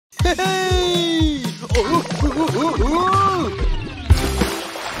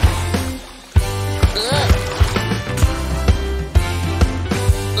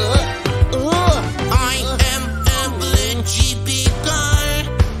Jeepy car,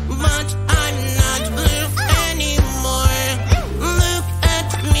 but I'm not blue anymore. Look at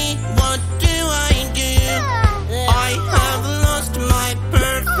me, what do I do? I have lost my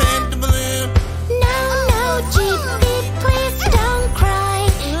perfect blue. No, Jeepy, please don't cry.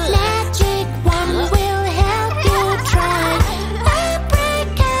 Magic one will help you try.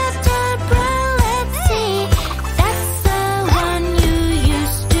 Abra-cadabra, let's see. That's the one you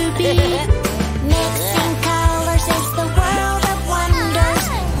used to be. Mixing colors is the world of wonders.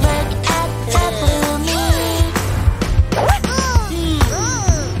 Look at the Vroomy.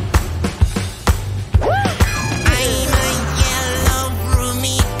 I'm a yellow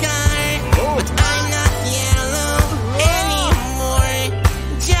Vroomy car, but I'm not yellow anymore.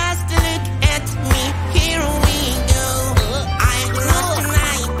 Just look at me, here we go. I've lost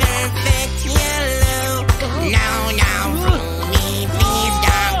my perfect yellow. Now, Vroomy, please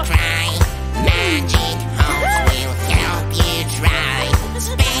don't cry. Magic hopes will help you try.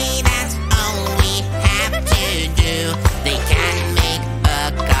 Spay, that's all we have to do. They can make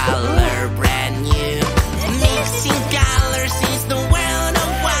a color brand new. Mixing colors is the world of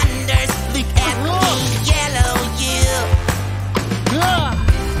wonders. Look at me, yellow you.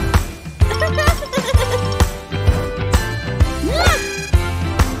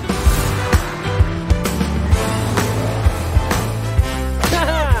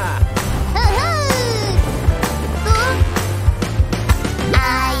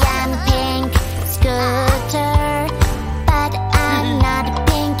 I am pink scooter, but I'm not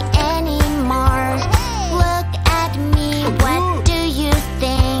pink anymore. Look at me, what do you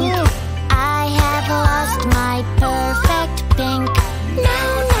think? I have lost my perfect pink.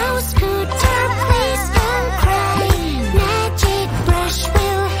 No, scooter, please don't cry. Magic brush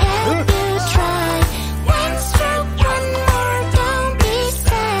will help you try. One stroke, one more, don't be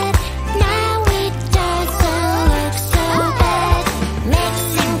sad. Now it doesn't look so bad.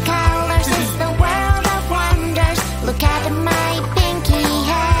 Mixing colors is the world of wonders. Look at my pinky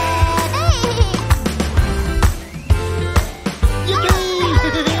head.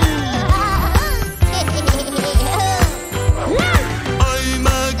 I'm a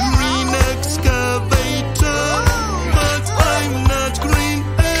green excavator, but I'm not green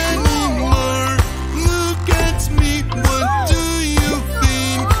anymore. Look at me, what do you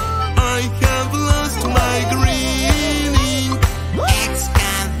think? I have lost my greening.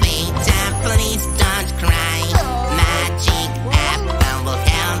 Excavator, please don't cry. Magic apple will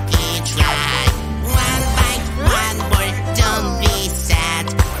help you try. One bite, one more, don't be sad.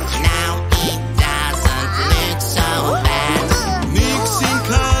 Now it doesn't look so bad. Mixing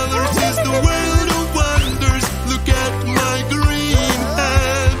colors is the world of wonders. Look at my green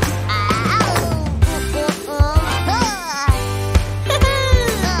head.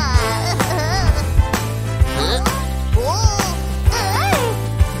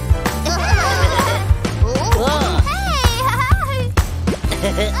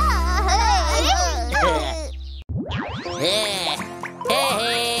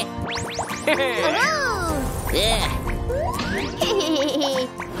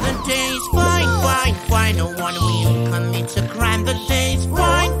 The day's fine, no one will commit a crime. The day's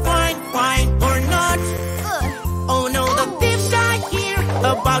fine, or not. Oh no, the thieves are here,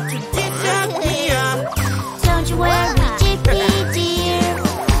 about to disappear. Don't you worry, Jeepy dear.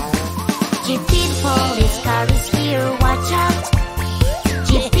 Jeepy the police car is here, watch out.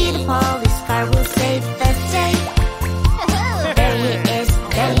 Jeepy the police car will save the day. There he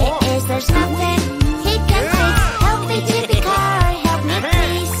is, there's nothing he can fix. Help me, Jeepy car, help me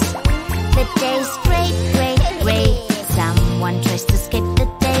please. The day's great. Someone tries to skip the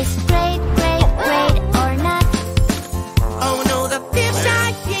day's great, or not. Oh no, the thieves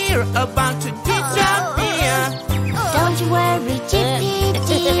are here, about to disappear. Don't you worry, Jeepy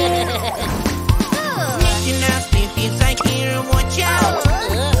dear. Sneaky nasty thieves are here, watch out.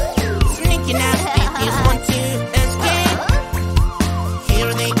 Sneaky nasty thieves want to escape.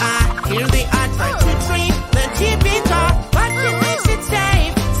 Here they are, try to trip the Jeepy car, but it makes it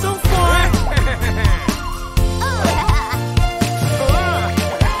safe so far.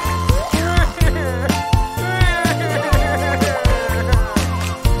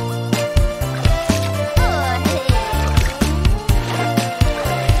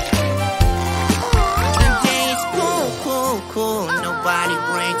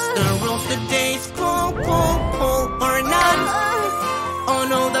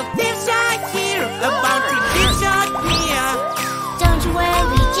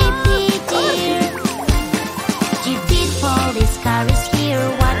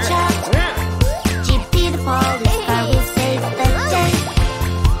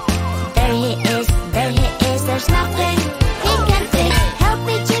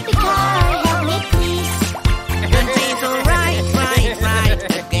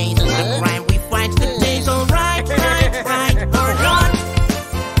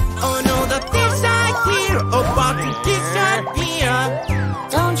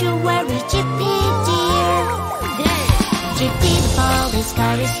 Police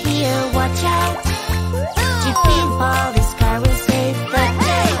car is here, watch out. Jeepy police car will save the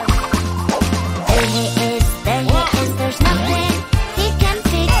day. There he is, there's nothing he can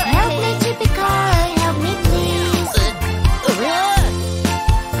fix. Help me, Jeepy car, help me please.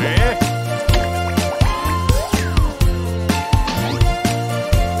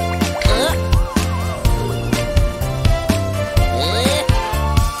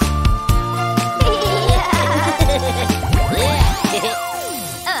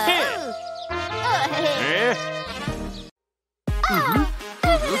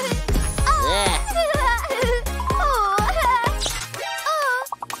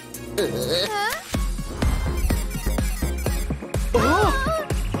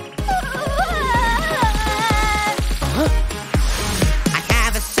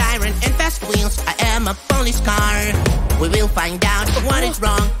 Police car. We will find out what is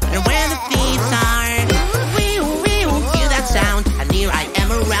wrong and where the thieves are. We will hear that sound, and here I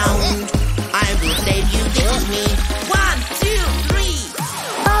am around. I will save you, this is me. 1, 2, 3.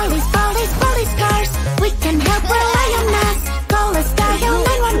 Police cars. We can help, rely on us. Call us, dial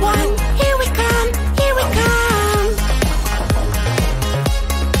 911. Here we come, here we come.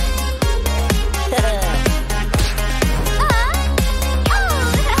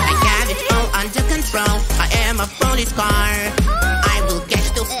 I got it all under control. I am a police car. I will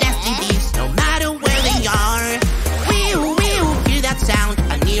catch those nasty thieves no matter where they are. We will hear that sound,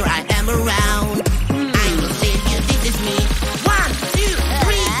 and here I am around. I will save you, this is me. 1, 2,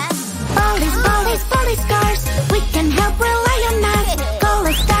 3. Police cars. We can help, rely on us. Call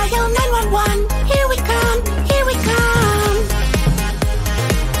us, dial 911. Here we come, here we come.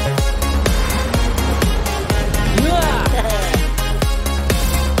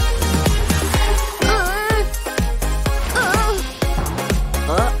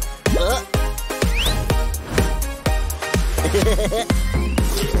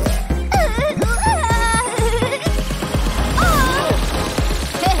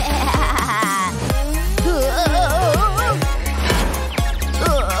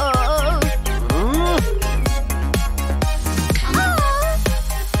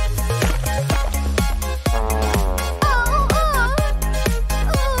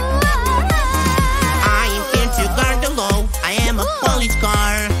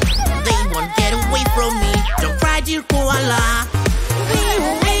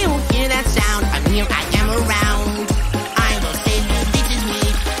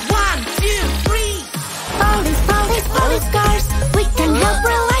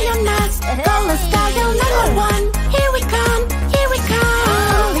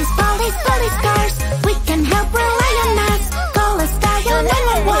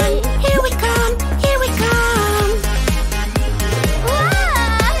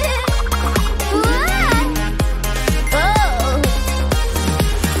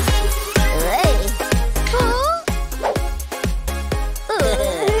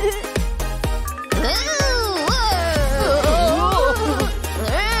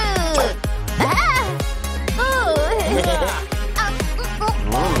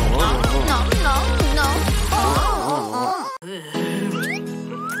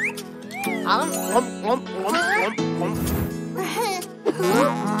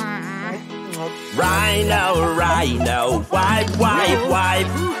 Rhino, wipe, wipe, wipe.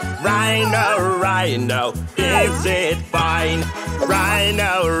 Rhino, Rhino, is it fine?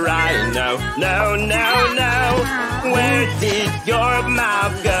 Rhino, Rhino, no, no, no. Where did your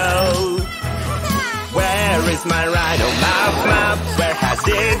mouth go? Where is my rhino mouth, mouth? Where has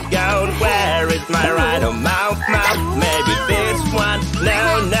it gone? Where is my rhino mouth, mouth? Maybe this one?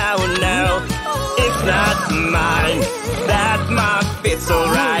 No, no, no. It's not mine. That mouth fits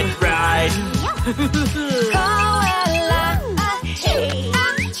alright, right? Koala,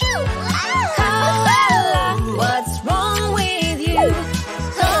 what's wrong with you?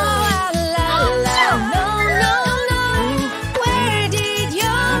 Koala, no, no, no. Where did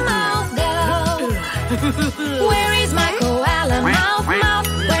your mouth go? Where is my koala mouth, mouth?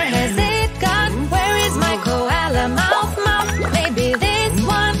 Where has it gone? Where is my koala mouth, mouth? Maybe this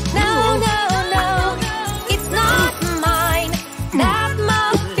one? No, no, no. It's not mine. That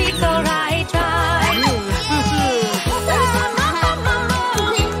mouth fits alright, right?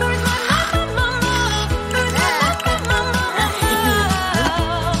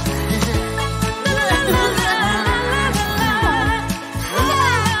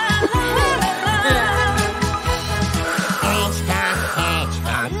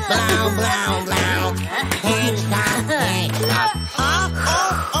 Blow, blow, blow. Hedgehog, hedgehog. Oh,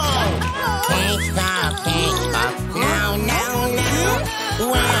 oh, oh. Hedgehog, hedgehog. No, no, no.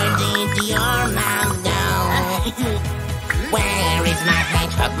 Where did your mouth go? Where is my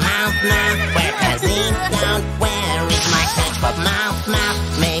down. Where is my ketchup mouth?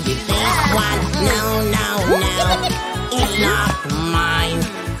 Maybe this one. No, it's not mine.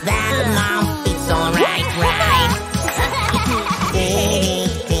 That mouth, it's alright, right?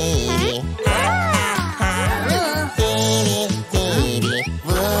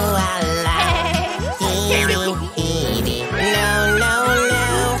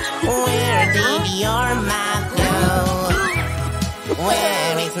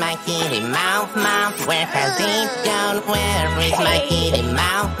 Kitty mouth, where has it gone? Where is my kitty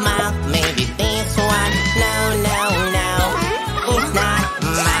mouth? Maybe this one. No, it's not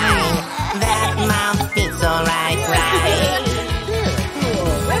mine. That mouth, it's alright, right?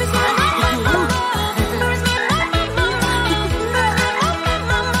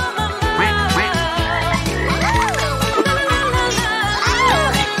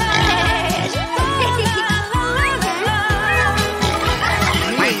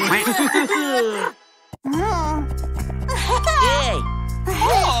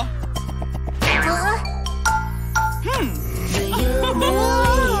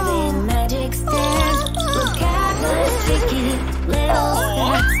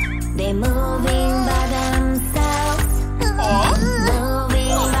 They're moving by themselves.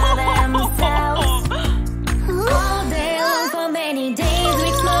 Moving by themselves. All day long for many days,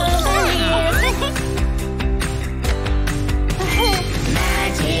 weeks, months, and years.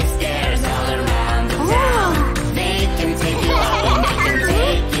 Magic stairs all around the town. They can take you up and they can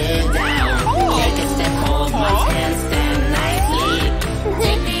take you down. Take a step, hold my hand, stand nicely.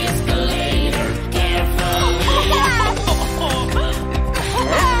 Take the escalator carefully.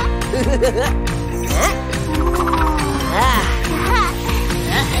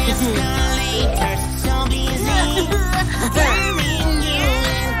 Escalators so busy, carrying you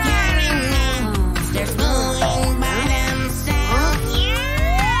and carrying me. They're moving by themselves.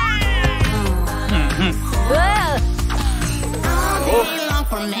 All day long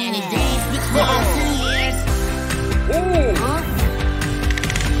for many days, weeks, months, and years.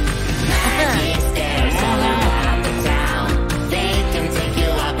 Magic stairs all around the town. They can take you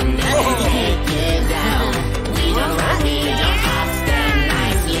up and they can take you down. We don't run, we don't hop, stand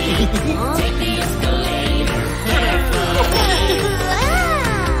nicely. Take the escalator carefully.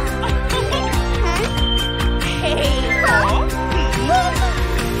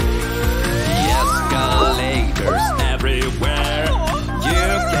 Escalators everywhere. You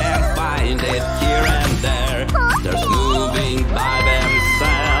can find it here and there. They're moving by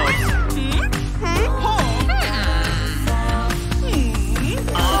themselves.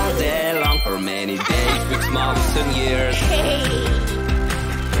 All day long for many days, weeks, months, and years.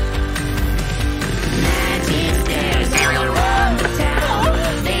 Magic stairs all around the town.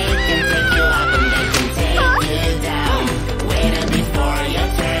 They can take you up and they can take you down. Wait before your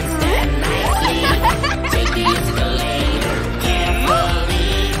turn, stand nicely. Take the escalator carefully.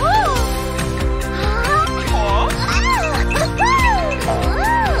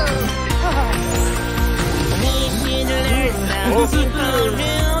 We should learn some simple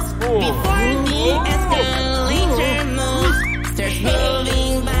rules before the escalator moves. Starts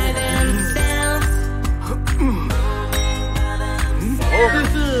moving by themselves.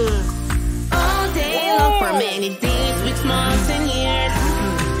 All day long for many days, weeks, months, and years.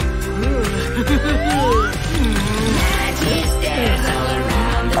 Magic stairs all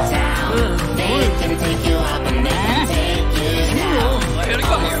around the town. They can take you up and they can take you down.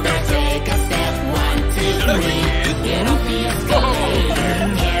 Almost there, take a step, 1, 2, 3. Get off the escalator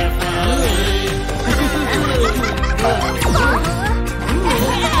carefully.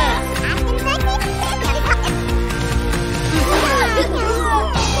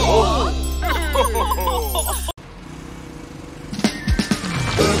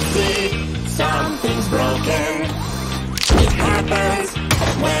 Oopsie, something's broken. It happens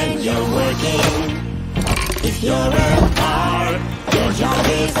when you're working. If you're a car, your job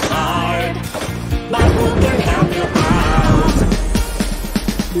is hard. But who can help you out?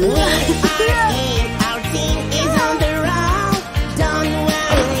 We are in, our team is on the road. Don't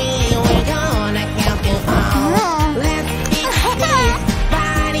worry, we're gonna help you out. Let's fix this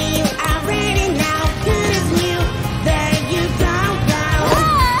body, you are ready now. Good as new, there you go.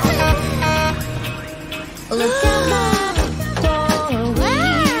 Look out, for a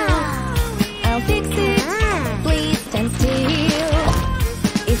wheel. I'll fix it. Please stand still.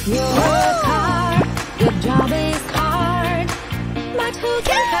 If you're a car, your job is hard. But who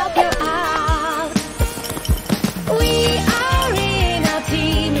can help you out? We are in, our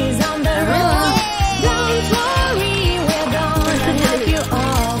team is on the road. Don't worry, we're gonna help you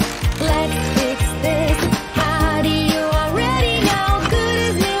all. Let's fix this body, you are ready now. Good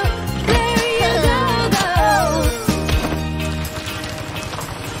as new, there you go.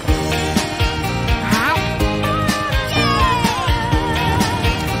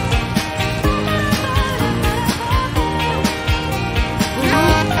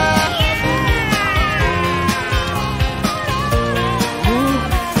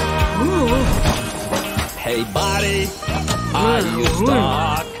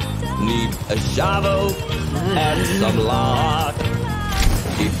 need a shovel and some luck.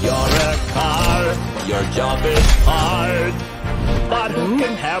 If you're a car, your job is hard, but who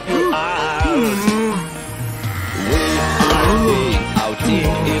can help you out? We are Theif, our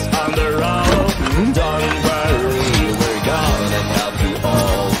team is on the road. Don't worry, we're gonna help you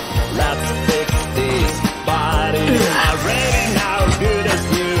all. Let's fix this body. I'm ready now, good as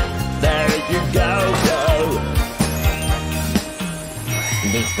new. There you go, go.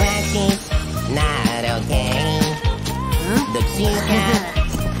 This class is not okay. The chica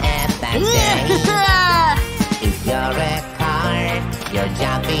at that day. If you're a car, your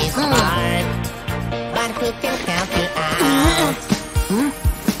job is hard, but who can help you out?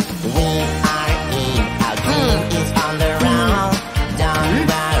 We are in, our team is on the road. Don't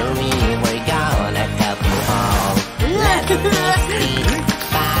worry, we're gonna help you all. Let's fix this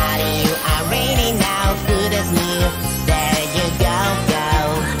body. You are ready now, good as new. There you go, go.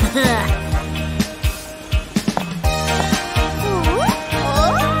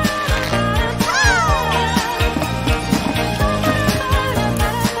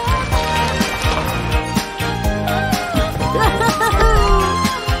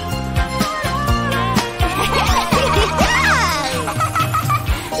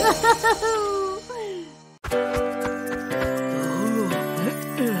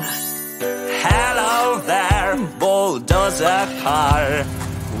 Hello there, bulldozer car.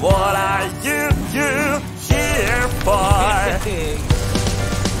 What are you here for?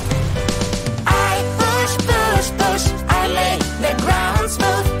 I push, push, push, I make the ground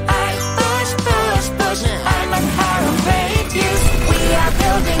smooth. I push, push, push, I'm a car of great use. We are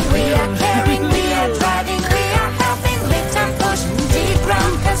building, we are carrying, we are driving, we are helping lift and push deep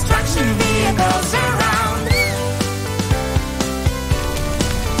ground construction vehicles around.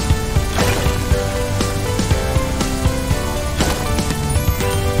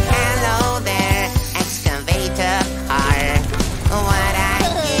 Hello there, excavator car. What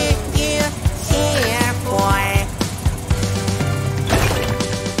are you here for?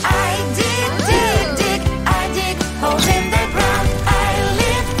 I dig, dig, dig, I dig holes in the ground. I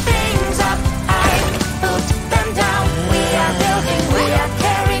lift things up, I put them down. We are building, we are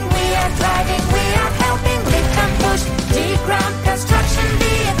carrying, we are driving, we are helping lift and push deep ground construction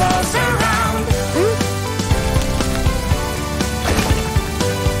vehicles around.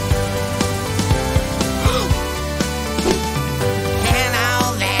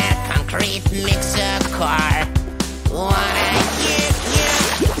 Hello there, concrete mixer car. What are you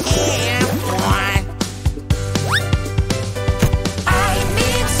here for? I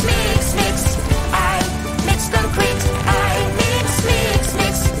mix, mix, mix, I mix concrete. I mix, mix,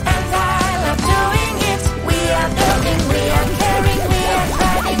 mix, and I love doing it. We are building, we are carrying, we are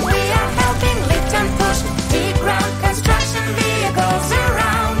driving, we are helping lift and push deep ground construction vehicles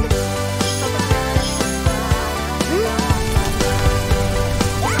around.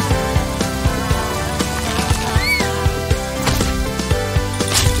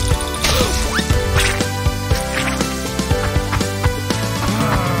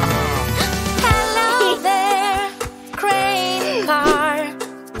 Hello there, crane car.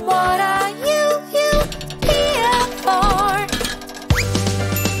 What are you here for?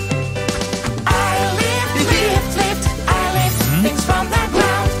 I lift, lift, lift. I lift things from the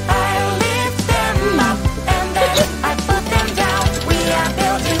ground. I lift them up and then I put them down. We are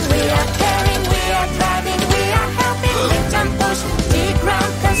building, we are carrying, we are driving, we are helping lift and push deep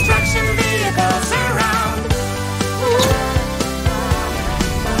ground construction vehicles around.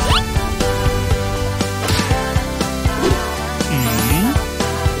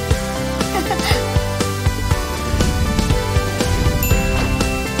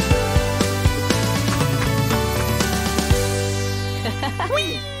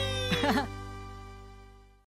 Whee!